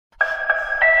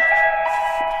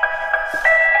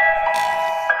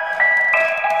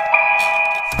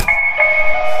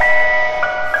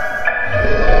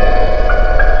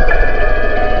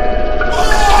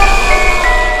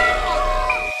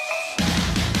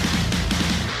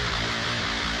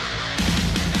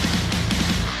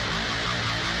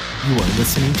You are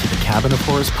listening to the Cabin of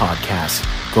Horrors podcast.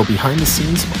 Go behind the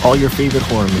scenes of all your favorite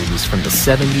horror movies from the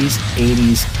 70s,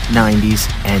 80s, 90s,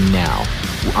 and now.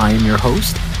 I am your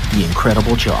host, the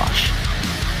Incredible Josh.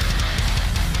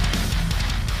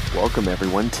 Welcome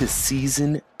everyone to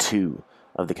Season 2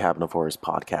 of the Cabin of Horrors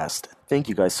podcast. Thank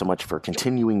you guys so much for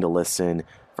continuing to listen,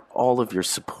 for all of your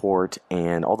support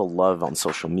and all the love on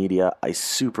social media. I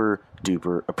super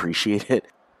duper appreciate it.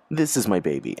 This is my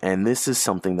baby, and this is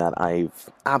something that I've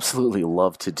absolutely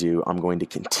loved to do. I'm going to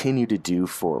continue to do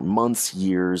for months,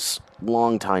 years,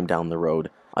 long time down the road.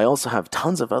 I also have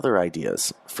tons of other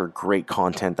ideas for great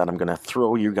content that I'm going to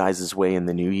throw you guys' way in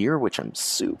the new year, which I'm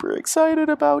super excited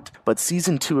about. But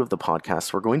Season 2 of the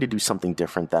podcast, we're going to do something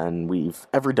different than we've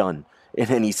ever done in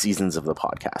any seasons of the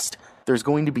podcast. There's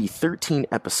going to be 13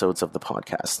 episodes of the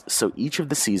podcast, so each of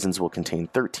the seasons will contain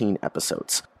 13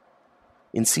 episodes.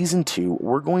 In Season 2,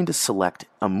 we're going to select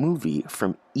a movie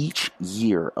from each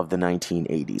year of the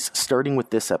 1980s, starting with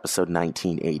this episode,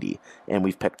 1980, and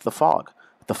we've picked The Fog.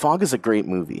 The Fog is a great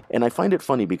movie, and I find it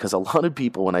funny because a lot of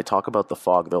people, when I talk about The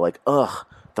Fog, they're like, ugh,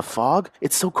 The Fog?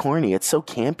 It's so corny, it's so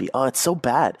campy, oh, it's so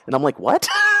bad. And I'm like, what?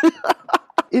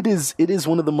 It is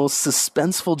one of the most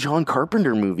suspenseful John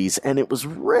Carpenter movies, and it was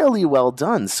really well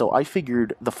done, so I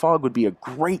figured The Fog would be a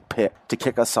great pick to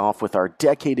kick us off with our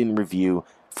decade in review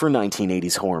for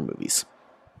 1980s horror movies.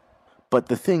 But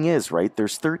the thing is, right,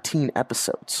 there's 13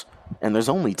 episodes, and there's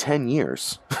only 10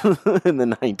 years in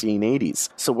the 1980s.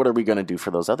 So what are we going to do for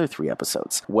those other 3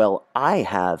 episodes? Well, I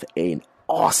have an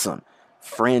awesome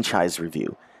franchise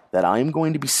review that I'm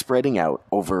going to be spreading out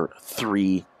over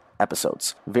 3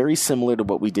 episodes. Very similar to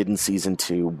what we did in Season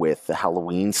 2 with the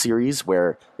Halloween series,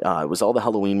 where it was all the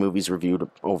Halloween movies reviewed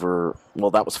over,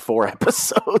 well, that was 4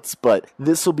 episodes, but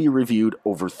this will be reviewed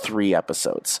over 3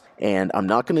 episodes. And I'm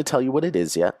not going to tell you what it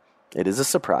is yet. It is a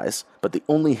surprise, but the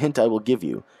only hint I will give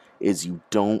you is you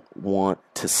don't want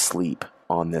to sleep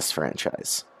on this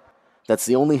franchise. That's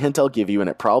the only hint I'll give you, and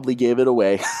it probably gave it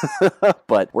away.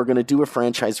 But we're going to do a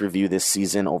franchise review this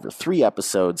season over 3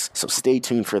 episodes, so stay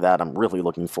tuned for that. I'm really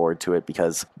looking forward to it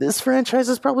because this franchise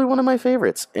is probably one of my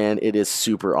favorites, and it is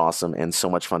super awesome and so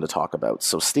much fun to talk about.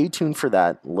 So stay tuned for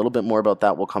that. A little bit more about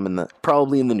that will come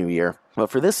probably in the new year. But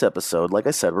for this episode, like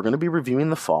I said, we're going to be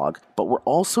reviewing The Fog, but we're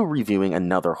also reviewing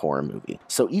another horror movie.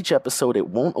 So each episode, it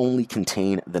won't only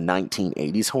contain the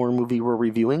 1980s horror movie we're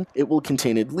reviewing, it will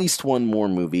contain at least one more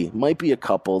movie, might be a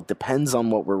couple, depends on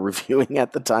what we're reviewing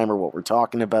at the time or what we're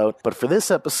talking about. But for this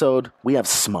episode, we have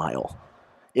Smile.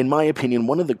 In my opinion,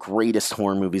 one of the greatest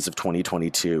horror movies of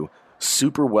 2022.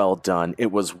 Super well done.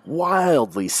 It was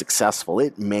wildly successful.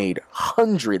 It made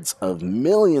hundreds of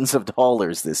millions of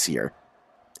dollars this year.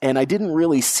 And I didn't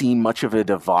really see much of a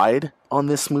divide on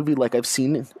this movie like I've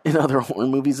seen in other horror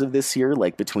movies of this year,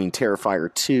 like between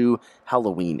Terrifier 2,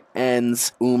 Halloween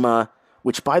Ends, Uma,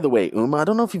 which, by the way, Uma, I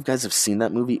don't know if you guys have seen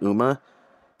that movie, Uma.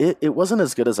 It wasn't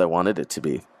as good as I wanted it to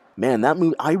be. Man, that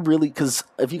movie, because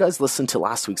if you guys listened to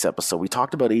last week's episode, we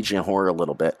talked about Asian horror a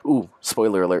little bit. Ooh,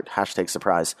 spoiler alert,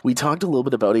 #surprise. We talked a little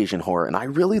bit about Asian horror, and I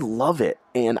really love it.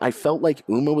 And I felt like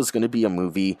Uma was going to be a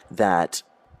movie that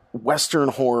Western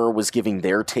horror was giving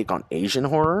their take on Asian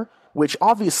horror, which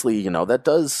obviously, that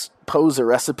does pose a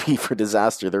recipe for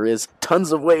disaster. There is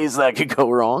tons of ways that could go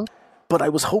wrong. But I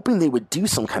was hoping they would do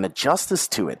some kind of justice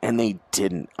to it, and they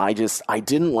didn't. I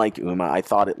didn't like Uma. I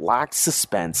thought it lacked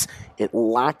suspense. It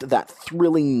lacked that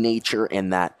thrilling nature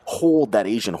and that hold that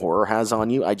Asian horror has on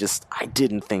you. I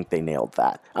didn't think they nailed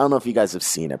that. I don't know if you guys have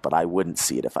seen it, but I wouldn't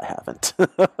see it if I haven't.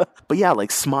 But yeah,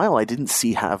 like Smile, I didn't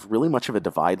see have really much of a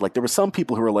divide. Like there were some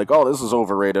people who were like, oh, this is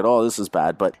overrated. Oh, this is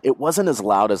bad. But it wasn't as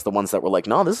loud as the ones that were like,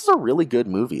 no, this is a really good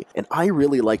movie. And I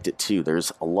really liked it too.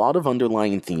 There's a lot of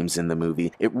underlying themes in the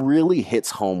movie. It really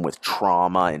hits home with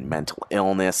trauma and mental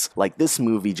illness. Like this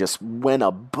movie just went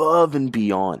above and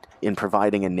beyond in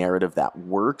providing a narrative that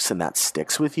works and that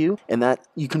sticks with you and that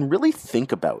you can really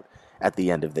think about at the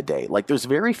end of the day. Like there's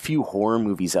very few horror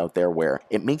movies out there where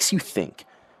it makes you think,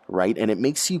 right? And it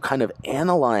makes you kind of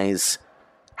analyze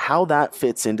how that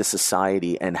fits into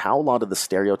society and how a lot of the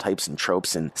stereotypes and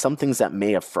tropes and some things that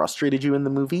may have frustrated you in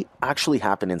the movie actually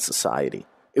happen in society.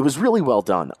 It was really well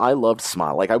done. I loved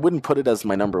Smile. Like, I wouldn't put it as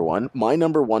my number one. My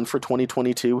number one for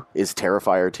 2022 is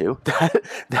Terrifier 2.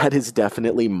 That is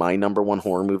definitely my number one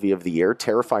horror movie of the year.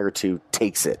 Terrifier 2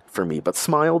 takes it for me. But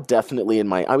Smile definitely in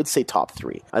my, I would say top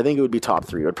 3. I think it would be top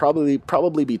 3. It would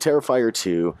probably be Terrifier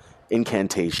 2,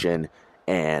 Incantation,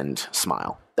 and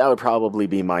Smile. That would probably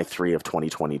be my 3 of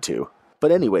 2022.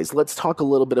 But anyways, let's talk a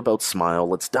little bit about Smile.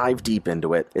 Let's dive deep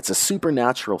into it. It's a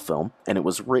supernatural film, and it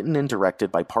was written and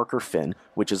directed by Parker Finn,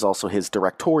 which is also his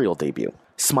directorial debut.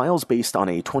 Smile's based on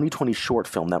a 2020 short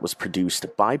film that was produced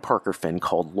by Parker Finn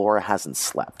called Laura Hasn't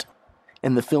Slept.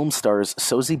 And the film stars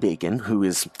Sosie Bacon, who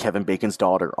is Kevin Bacon's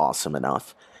daughter, awesome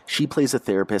enough. She plays a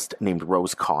therapist named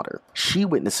Rose Cotter. She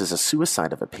witnesses a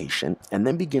suicide of a patient and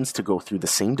then begins to go through the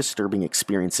same disturbing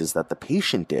experiences that the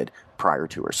patient did prior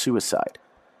to her suicide.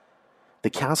 The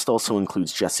cast also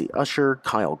includes Jesse Usher,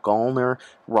 Kyle Gallner,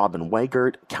 Robin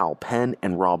Weigert, Cal Penn,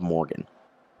 and Rob Morgan.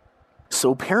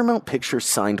 So Paramount Pictures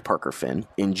signed Parker Finn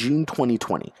in June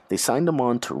 2020. They signed him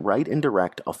on to write and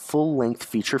direct a full-length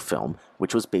feature film,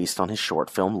 which was based on his short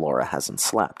film Laura Hasn't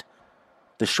Slept.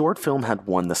 The short film had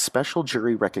won the Special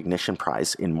Jury Recognition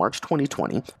Prize in March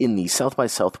 2020 in the South by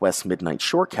Southwest Midnight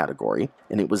Short category,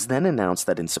 and it was then announced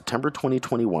that in September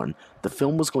 2021, the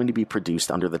film was going to be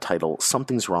produced under the title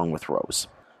Something's Wrong with Rose.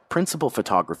 Principal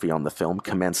photography on the film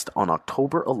commenced on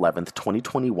October 11th,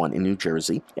 2021 in New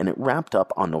Jersey, and it wrapped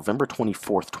up on November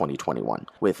 24th, 2021,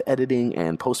 with editing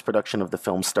and post-production of the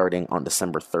film starting on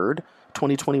December 3rd,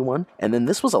 2021, and then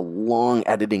this was a long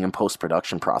editing and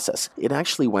post-production process. It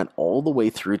actually went all the way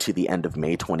through to the end of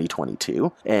May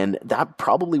 2022, and that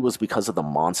probably was because of the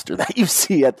monster that you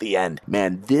see at the end.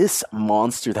 Man, this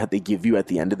monster that they give you at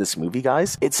the end of this movie,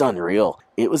 guys, it's unreal.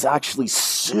 It was actually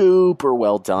super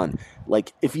well done.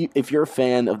 Like, if you're a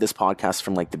fan of this podcast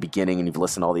from like the beginning and you've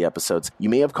listened to all the episodes, you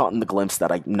may have caught in the glimpse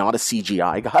that I'm not a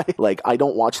CGI guy. Like, I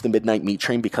don't watch the Midnight Meat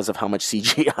Train because of how much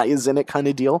CGI is in it kind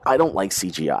of deal. I don't like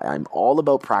CGI. I'm all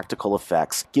about practical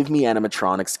effects. Give me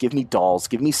animatronics, give me dolls,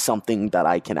 give me something that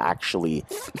I can actually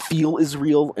feel is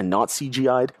real and not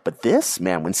CGI'd. But this,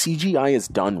 man, when CGI is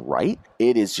done right,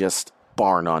 it is just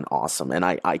bar none awesome. And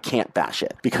I can't bash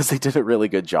it because they did a really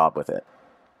good job with it.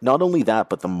 Not only that,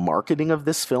 but the marketing of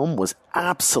this film was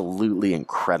absolutely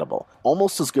incredible.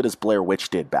 Almost as good as Blair Witch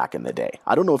did back in the day.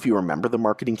 I don't know if you remember the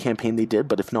marketing campaign they did,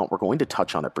 but if not, we're going to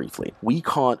touch on it briefly. We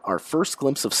caught our first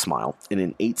glimpse of Smile in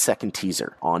an 8-second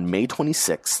teaser on May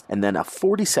 26th, and then a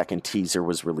 40-second teaser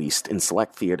was released in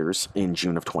select theaters in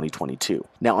June of 2022.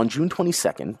 Now, on June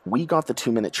 22nd, we got the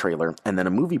 2-minute trailer and then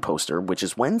a movie poster, which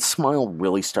is when Smile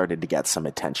really started to get some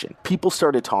attention. People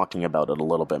started talking about it a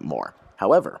little bit more.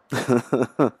 However,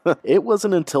 it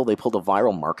wasn't until they pulled a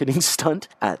viral marketing stunt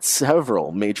at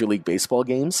several Major League Baseball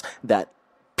games that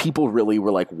people really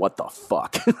were like, what the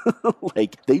fuck?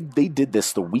 Like, they did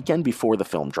this the weekend before the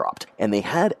film dropped, and they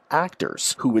had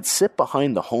actors who would sit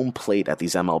behind the home plate at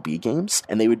these MLB games,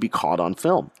 and they would be caught on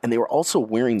film. And they were also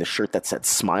wearing the shirt that said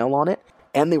Smile on it,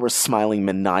 and they were smiling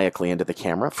maniacally into the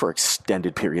camera for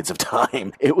extended periods of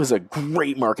time. It was a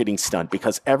great marketing stunt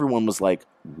because everyone was like,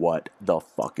 what the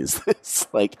fuck is this?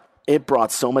 Like, it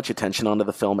brought so much attention onto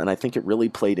the film, and I think it really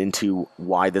played into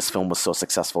why this film was so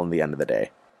successful in the end of the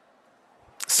day.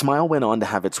 Smile went on to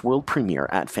have its world premiere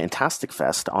at Fantastic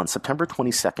Fest on September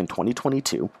 22nd,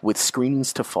 2022, with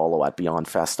screenings to follow at Beyond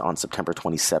Fest on September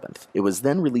 27th. It was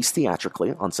then released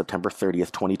theatrically on September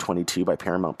 30th, 2022 by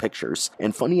Paramount Pictures,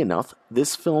 and funny enough,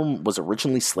 this film was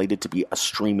originally slated to be a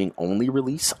streaming-only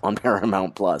release on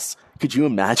Paramount+. Could you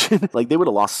imagine? Like, they would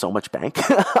have lost so much bank.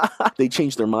 They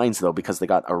changed their minds, though, because they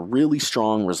got a really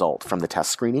strong result from the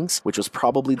test screenings, which was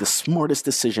probably the smartest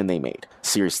decision they made.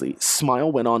 Seriously,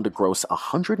 Smile went on to gross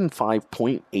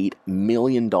 $105.8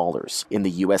 million in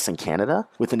the US and Canada,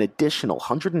 with an additional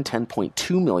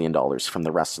 $110.2 million from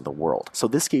the rest of the world. So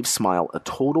this gave Smile a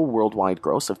total worldwide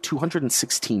gross of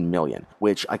 $216 million,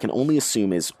 which I can only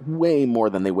assume is way more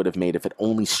than they would have made if it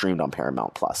only streamed on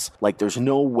Paramount+. Like, there's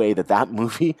no way that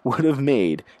movie would have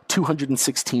made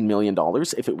 $216 million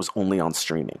if it was only on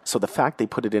streaming. So the fact they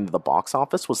put it into the box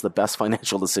office was the best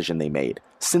financial decision they made.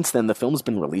 Since then, the film's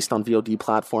been released on VOD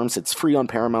platforms. It's free on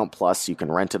Paramount+. You can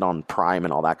rent it on Prime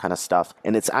and all that kind of stuff.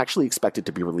 And it's actually expected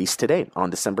to be released today on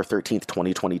December 13th,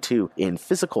 2022 in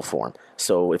physical form.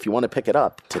 So if you want to pick it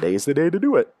up, today is the day to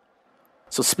do it.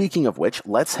 So speaking of which,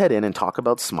 let's head in and talk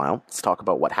about Smile. Let's talk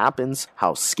about what happens,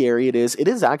 how scary it is. It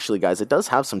is actually, guys, it does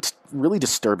have some really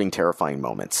disturbing, terrifying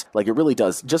moments. Like, it really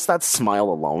does. Just that smile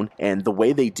alone and the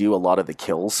way they do a lot of the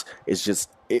kills is just,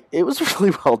 it was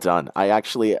really well done.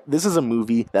 This is a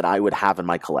movie that I would have in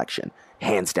my collection,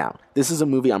 hands down. This is a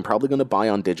movie I'm probably going to buy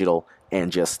on digital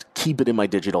and just keep it in my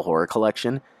digital horror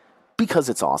collection because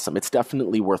it's awesome. It's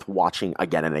definitely worth watching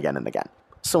again and again and again.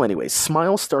 So anyways,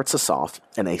 Smile starts us off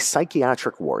in a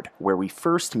psychiatric ward where we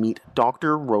first meet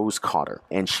Dr. Rose Cotter,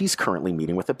 and she's currently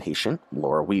meeting with a patient,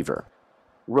 Laura Weaver.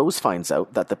 Rose finds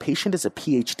out that the patient is a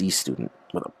PhD student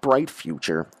with a bright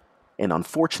future and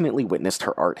unfortunately witnessed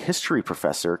her art history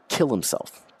professor kill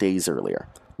himself days earlier.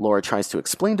 Laura tries to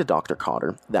explain to Dr.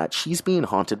 Cotter that she's being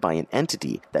haunted by an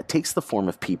entity that takes the form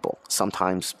of people,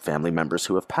 sometimes family members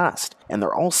who have passed, and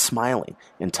they're all smiling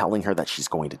and telling her that she's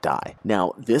going to die.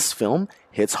 Now, this film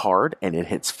hits hard and it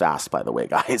hits fast, by the way,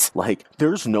 guys. Like,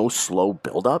 there's no slow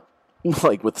buildup.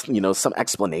 Like with, some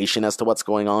explanation as to what's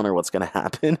going on or what's going to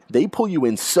happen. They pull you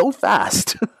in so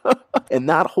fast, and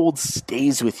that hold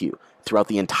stays with you throughout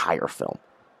the entire film.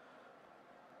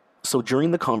 So during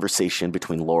the conversation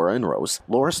between Laura and Rose,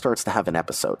 Laura starts to have an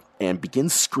episode and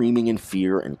begins screaming in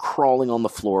fear and crawling on the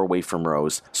floor away from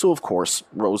Rose. So of course,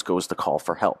 Rose goes to call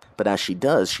for help. But as she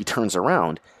does, she turns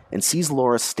around and sees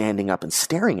Laura standing up and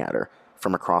staring at her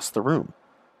from across the room,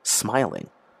 smiling.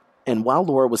 And while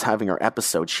Laura was having her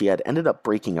episode, she had ended up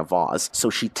breaking a vase,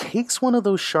 so she takes one of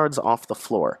those shards off the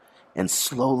floor and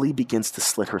slowly begins to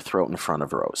slit her throat in front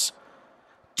of Rose.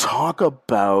 Talk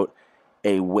about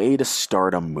a way to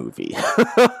start a movie.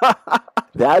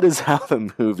 That is how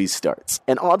the movie starts.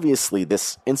 And obviously,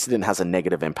 this incident has a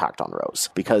negative impact on Rose,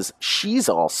 because she's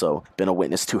also been a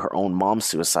witness to her own mom's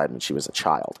suicide when she was a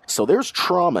child. So there's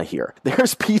trauma here.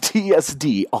 There's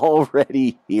PTSD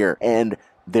already here. And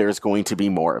there's going to be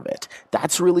more of it.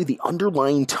 That's really the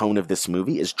underlying tone of this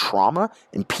movie, is trauma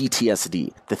and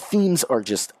PTSD. The themes are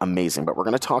just amazing, but we're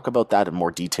going to talk about that in more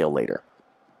detail later.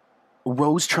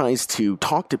 Rose tries to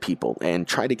talk to people and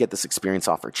try to get this experience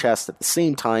off her chest. At the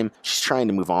same time, she's trying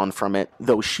to move on from it,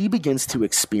 though she begins to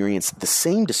experience the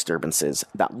same disturbances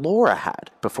that Laura had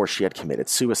before she had committed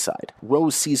suicide.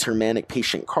 Rose sees her manic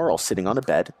patient Carl sitting on a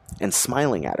bed and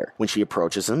smiling at her. When she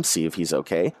approaches him, see if he's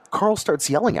okay, Carl starts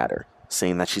yelling at her,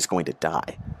 saying that she's going to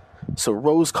die. So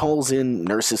Rose calls in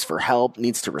nurses for help,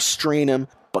 needs to restrain him,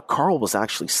 but Carl was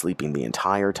actually sleeping the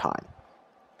entire time.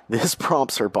 This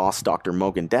prompts her boss, Dr.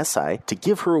 Mogan Desai, to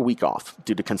give her a week off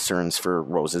due to concerns for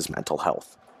Rose's mental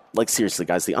health. Like, seriously,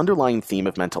 guys, the underlying theme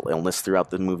of mental illness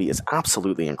throughout the movie is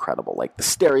absolutely incredible. Like, the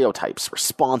stereotypes,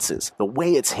 responses, the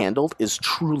way it's handled is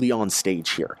truly on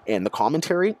stage here. And the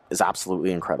commentary is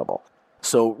absolutely incredible.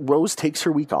 So Rose takes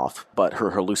her week off, but her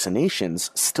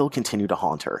hallucinations still continue to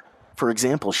haunt her. For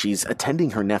example, she's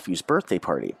attending her nephew's birthday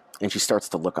party, and she starts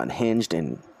to look unhinged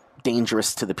and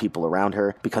dangerous to the people around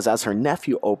her, because as her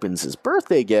nephew opens his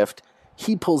birthday gift,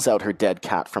 he pulls out her dead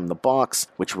cat from the box,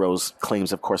 which Rose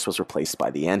claims, of course, was replaced by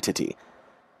the entity.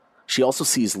 She also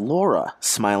sees Laura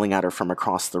smiling at her from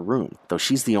across the room, though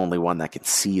she's the only one that can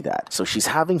see that. So she's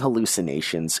having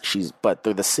hallucinations, but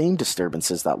they're the same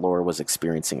disturbances that Laura was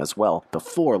experiencing as well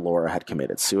before Laura had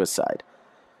committed suicide.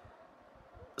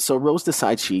 So Rose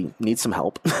decides she needs some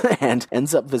help and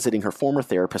ends up visiting her former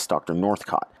therapist, Dr.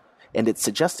 Northcott. And it's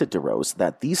suggested to Rose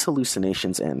that these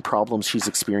hallucinations and problems she's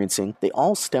experiencing, they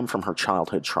all stem from her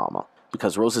childhood trauma,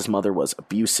 because Rose's mother was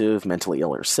abusive, mentally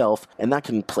ill herself, and that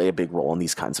can play a big role in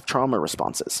these kinds of trauma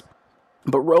responses.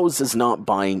 But Rose is not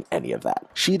buying any of that.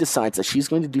 She decides that she's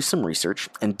going to do some research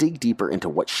and dig deeper into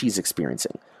what she's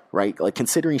experiencing, right? Like,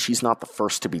 considering she's not the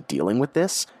first to be dealing with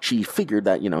this, she figured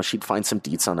that, she'd find some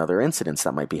deets on other incidents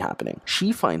that might be happening.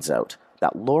 She finds out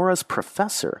that Laura's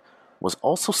professor was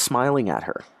also smiling at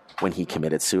her when he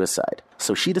committed suicide.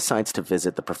 So she decides to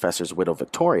visit the professor's widow,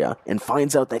 Victoria, and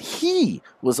finds out that he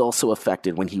was also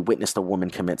affected when he witnessed a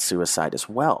woman commit suicide as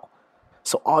well.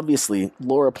 So obviously,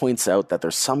 Laura points out that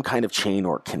there's some kind of chain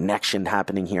or connection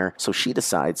happening here, so she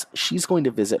decides she's going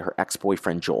to visit her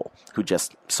ex-boyfriend Joel, who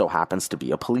just so happens to be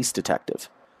a police detective.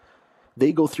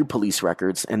 They go through police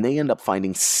records, and they end up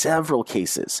finding several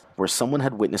cases where someone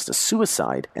had witnessed a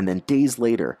suicide and then days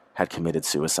later had committed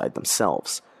suicide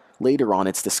themselves. Later on,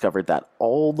 it's discovered that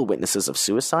all the witnesses of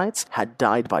suicides had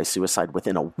died by suicide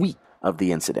within a week of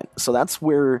the incident. So that's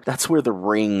where the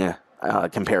Ring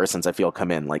comparisons, I feel,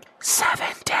 come in, like 7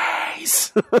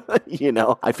 days.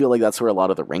 I feel like that's where a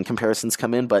lot of the Ring comparisons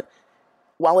come in. But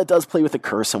while it does play with a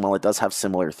curse and while it does have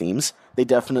similar themes, they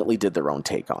definitely did their own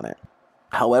take on it.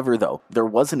 However, though, there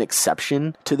was an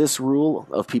exception to this rule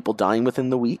of people dying within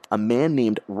the week. A man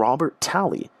named Robert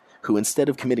Talley, who instead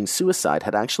of committing suicide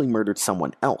had actually murdered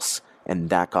someone else,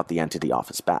 and that got the entity off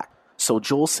his back. So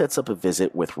Joel sets up a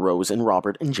visit with Rose and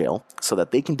Robert in jail so that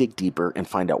they can dig deeper and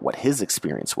find out what his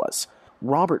experience was.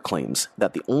 Robert claims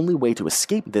that the only way to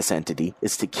escape this entity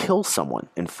is to kill someone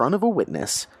in front of a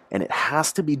witness, and it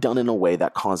has to be done in a way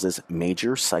that causes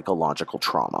major psychological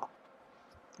trauma,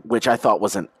 which I thought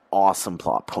was an awesome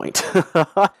plot point.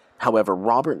 However,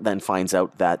 Robert then finds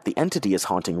out that the entity is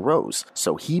haunting Rose,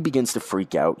 so he begins to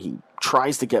freak out. He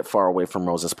tries to get far away from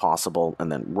Rose as possible,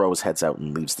 and then Rose heads out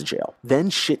and leaves the jail.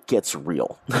 Then shit gets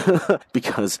real,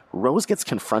 because Rose gets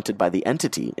confronted by the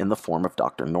entity in the form of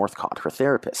Dr. Northcott, her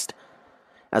therapist.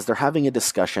 As they're having a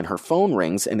discussion, her phone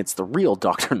rings and it's the real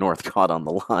Dr. Northcott on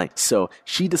the line. So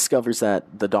she discovers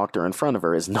that the doctor in front of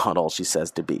her is not all she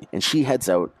says to be. And she heads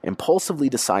out, impulsively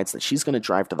decides that she's going to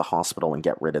drive to the hospital and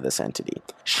get rid of this entity.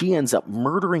 She ends up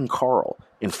murdering Carl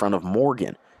in front of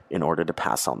Morgan in order to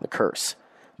pass on the curse.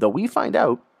 Though we find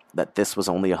out that this was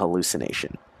only a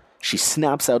hallucination. She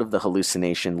snaps out of the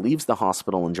hallucination, leaves the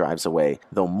hospital, and drives away,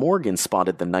 though Morgan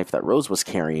spotted the knife that Rose was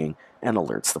carrying and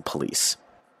alerts the police.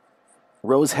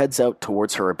 Rose heads out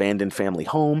towards her abandoned family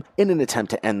home in an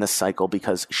attempt to end this cycle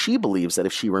because she believes that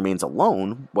if she remains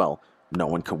alone, well, no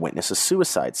one can witness a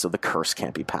suicide, so the curse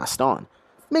can't be passed on.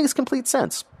 Makes complete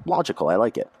sense. Logical, I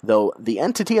like it. Though the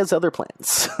entity has other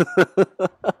plans.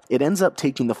 It ends up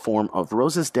taking the form of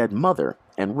Rose's dead mother,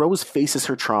 and Rose faces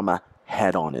her trauma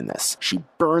head on in this. She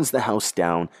burns the house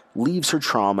down, leaves her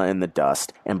trauma in the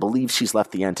dust, and believes she's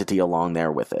left the entity along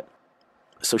there with it.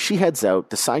 So she heads out,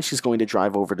 decides she's going to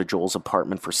drive over to Joel's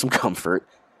apartment for some comfort,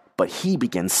 but he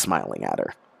begins smiling at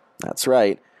her. That's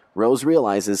right. Rose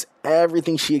realizes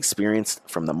everything she experienced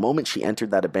from the moment she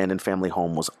entered that abandoned family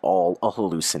home was all a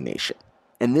hallucination.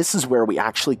 And this is where we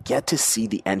actually get to see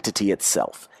the entity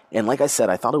itself. And like I said,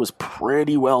 I thought it was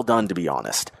pretty well done, to be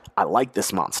honest. I like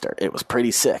this monster. It was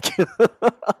pretty sick.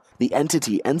 The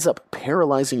entity ends up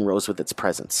paralyzing Rose with its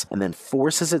presence, and then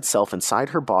forces itself inside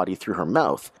her body through her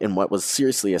mouth in what was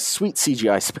seriously a sweet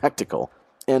CGI spectacle,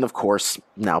 and of course,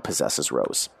 now possesses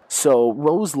Rose. So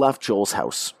Rose left Joel's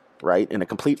house, right, in a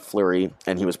complete flurry,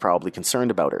 and he was probably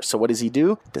concerned about her. So what does he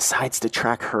do? Decides to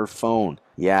track her phone.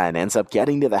 Yeah, and ends up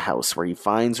getting to the house where he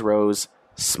finds Rose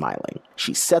smiling.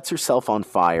 She sets herself on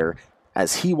fire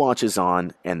as he watches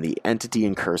on, and the entity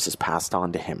and curse is passed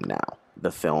on to him now.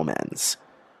 The film ends.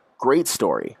 Great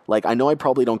story. Like, I know I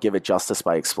probably don't give it justice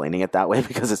by explaining it that way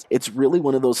because it's really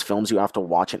one of those films you have to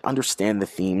watch and understand the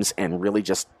themes and really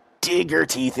just dig your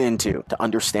teeth into to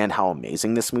understand how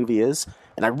amazing this movie is.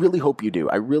 And I really hope you do.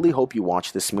 I really hope you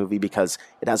watch this movie because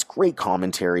it has great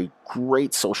commentary,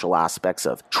 great social aspects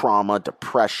of trauma,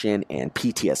 depression, and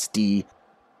PTSD.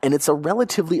 And it's a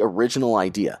relatively original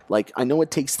idea. Like, I know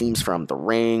it takes themes from The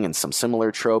Ring and some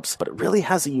similar tropes, but it really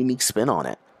has a unique spin on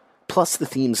it. Plus the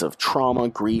themes of trauma,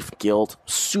 grief, guilt,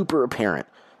 super apparent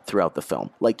throughout the film.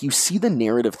 Like, you see the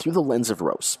narrative through the lens of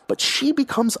Rose, but she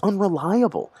becomes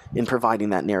unreliable in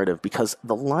providing that narrative because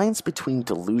the lines between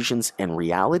delusions and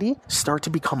reality start to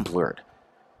become blurred.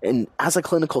 And as a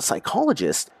clinical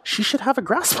psychologist, she should have a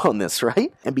grasp on this,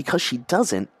 right? And because she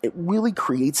doesn't, it really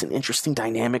creates an interesting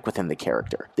dynamic within the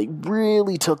character. They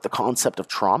really took the concept of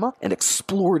trauma and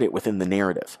explored it within the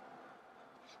narrative.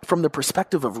 From the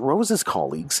perspective of Rose's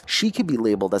colleagues, she could be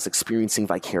labeled as experiencing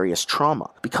vicarious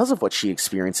trauma because of what she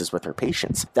experiences with her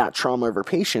patients. That trauma of her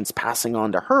patients passing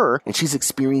on to her, and she's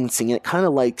experiencing it kind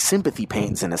of like sympathy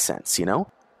pains in a sense, you know?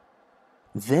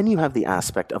 Then you have the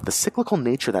aspect of the cyclical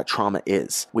nature that trauma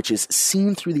is, which is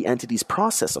seen through the entity's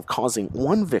process of causing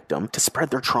one victim to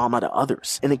spread their trauma to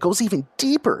others. And it goes even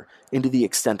deeper into the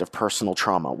extent of personal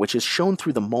trauma, which is shown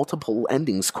through the multiple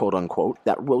endings, quote unquote,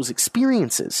 that Rose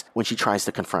experiences when she tries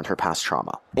to confront her past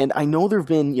trauma. And I know there have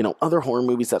been, other horror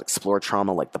movies that explore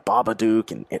trauma like The Babadook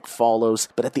and It Follows,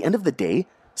 but at the end of the day,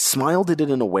 Smile did it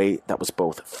in a way that was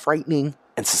both frightening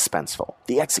and suspenseful.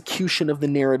 The execution of the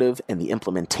narrative and the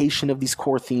implementation of these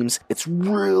core themes, it's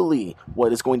really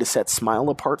what is going to set Smile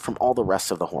apart from all the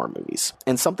rest of the horror movies.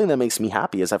 And something that makes me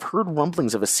happy is I've heard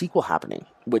rumblings of a sequel happening,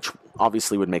 which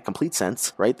obviously would make complete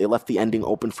sense, right? They left the ending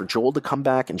open for Joel to come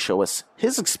back and show us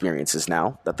his experiences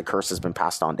now that the curse has been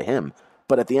passed on to him.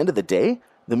 But at the end of the day,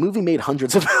 the movie made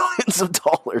hundreds of millions of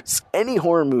dollars. Any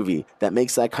horror movie that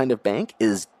makes that kind of bank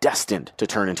is destined to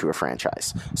turn into a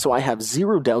franchise. So I have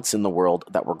zero doubts in the world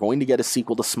that we're going to get a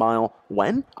sequel to Smile.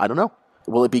 When? I don't know.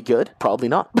 Will it be good? Probably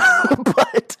not.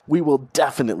 But we will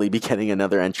definitely be getting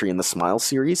another entry in the Smile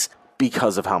series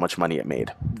because of how much money it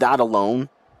made. That alone,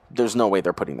 there's no way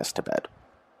they're putting this to bed.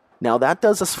 Now that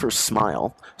does us for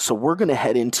Smile, so we're going to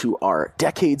head into our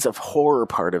decades of horror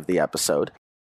part of the episode.